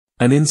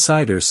An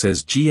insider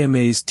says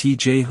GMA's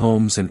TJ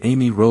Holmes and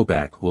Amy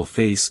Robach will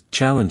face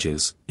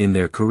challenges in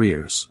their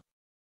careers.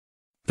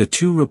 The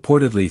two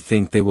reportedly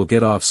think they will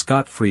get off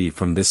scot-free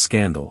from this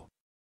scandal.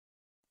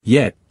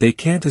 Yet, they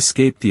can't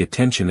escape the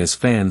attention as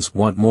fans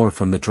want more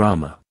from the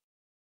drama.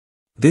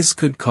 This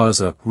could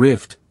cause a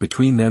rift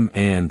between them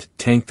and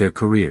tank their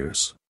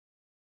careers.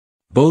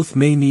 Both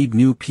may need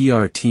new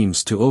PR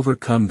teams to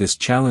overcome this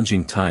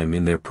challenging time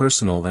in their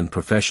personal and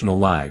professional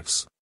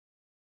lives.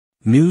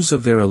 News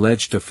of their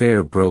alleged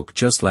affair broke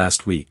just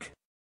last week.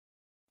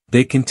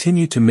 They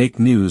continue to make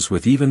news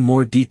with even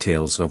more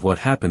details of what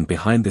happened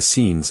behind the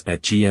scenes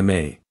at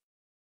GMA.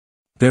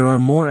 There are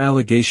more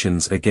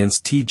allegations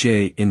against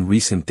TJ in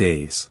recent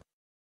days.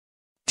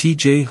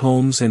 TJ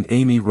Holmes and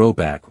Amy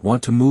Robach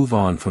want to move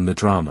on from the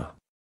drama.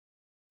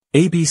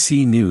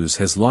 ABC News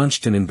has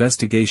launched an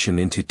investigation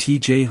into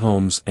TJ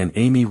Holmes and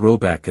Amy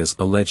Robach's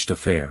alleged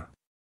affair.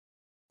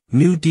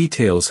 New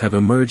details have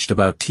emerged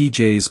about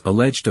TJ's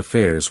alleged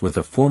affairs with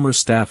a former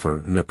staffer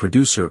and a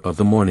producer of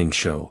the morning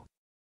show.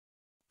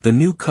 The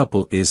new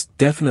couple is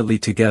definitely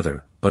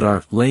together, but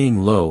are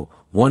laying low,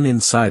 one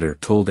insider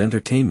told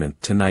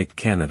Entertainment Tonight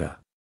Canada.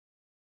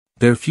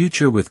 Their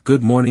future with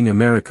Good Morning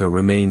America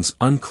remains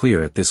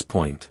unclear at this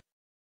point.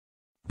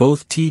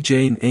 Both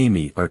TJ and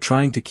Amy are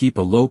trying to keep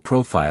a low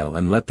profile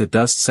and let the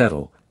dust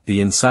settle,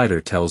 the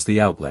insider tells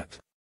the outlet.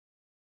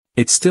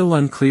 It's still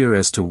unclear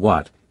as to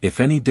what, if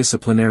any,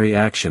 disciplinary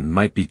action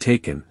might be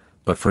taken,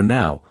 but for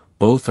now,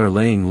 both are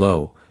laying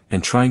low,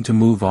 and trying to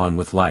move on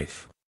with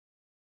life.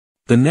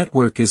 The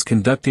network is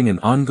conducting an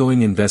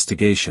ongoing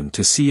investigation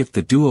to see if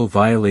the duo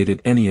violated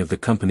any of the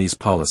company's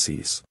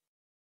policies.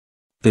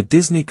 The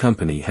Disney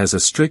company has a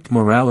strict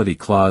morality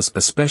clause,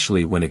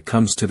 especially when it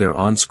comes to their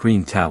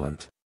on-screen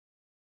talent.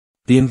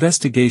 The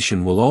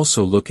investigation will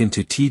also look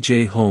into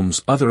TJ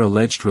Holmes' other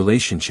alleged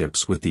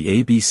relationships with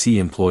the ABC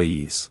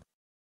employees.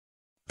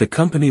 The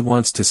company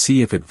wants to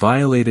see if it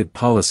violated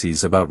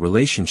policies about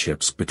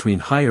relationships between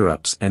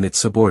higher-ups and its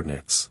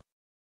subordinates.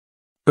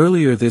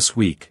 Earlier this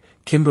week,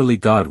 Kimberly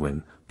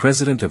Godwin,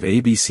 president of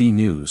ABC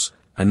News,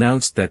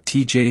 announced that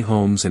TJ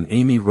Holmes and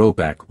Amy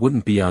Robach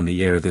wouldn't be on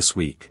the air this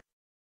week.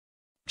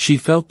 She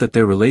felt that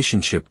their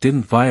relationship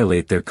didn't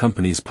violate their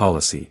company's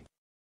policy.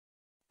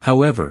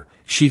 However,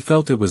 she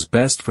felt it was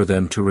best for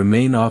them to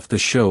remain off the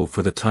show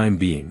for the time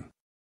being.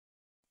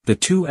 The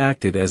two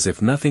acted as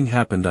if nothing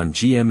happened on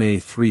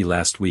GMA3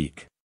 last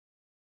week.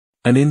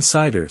 An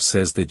insider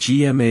says the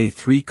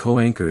GMA3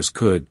 co-anchors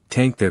could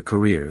tank their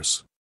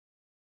careers.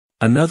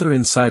 Another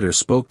insider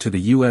spoke to the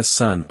U.S.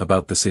 Sun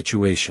about the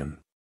situation.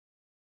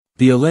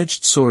 The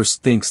alleged source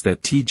thinks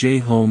that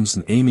TJ Holmes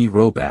and Amy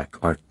Robach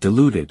are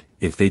deluded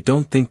if they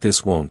don't think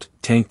this won't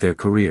tank their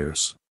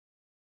careers.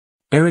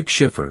 Eric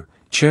Schiffer,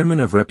 chairman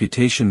of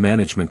Reputation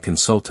Management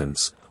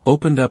Consultants,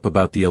 opened up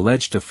about the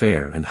alleged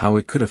affair and how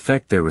it could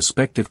affect their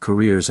respective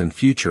careers and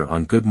future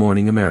on Good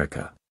Morning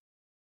America.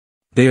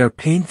 They are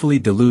painfully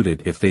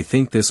deluded if they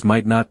think this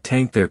might not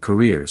tank their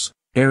careers,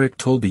 Eric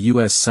told the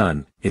U.S.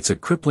 Sun. It's a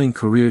crippling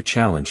career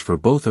challenge for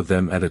both of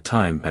them at a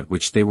time at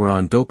which they were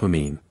on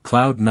dopamine,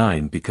 cloud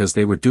nine, because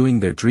they were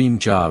doing their dream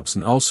jobs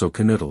and also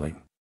canoodling.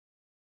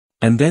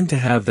 And then to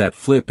have that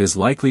flip is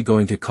likely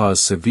going to cause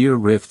severe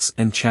rifts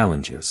and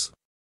challenges.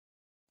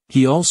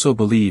 He also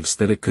believes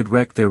that it could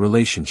wreck their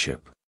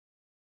relationship.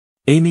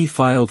 Amy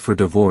filed for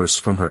divorce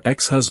from her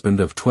ex-husband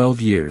of 12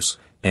 years,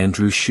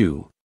 Andrew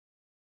Shue.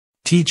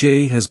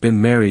 TJ has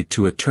been married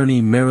to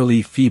attorney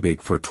Marilee Fiebig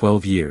for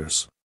 12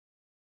 years.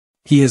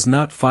 He has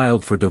not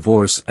filed for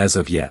divorce as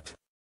of yet.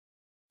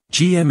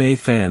 GMA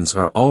fans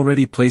are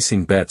already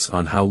placing bets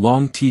on how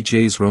long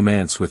TJ's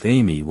romance with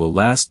Amy will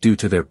last due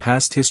to their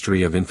past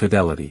history of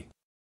infidelity.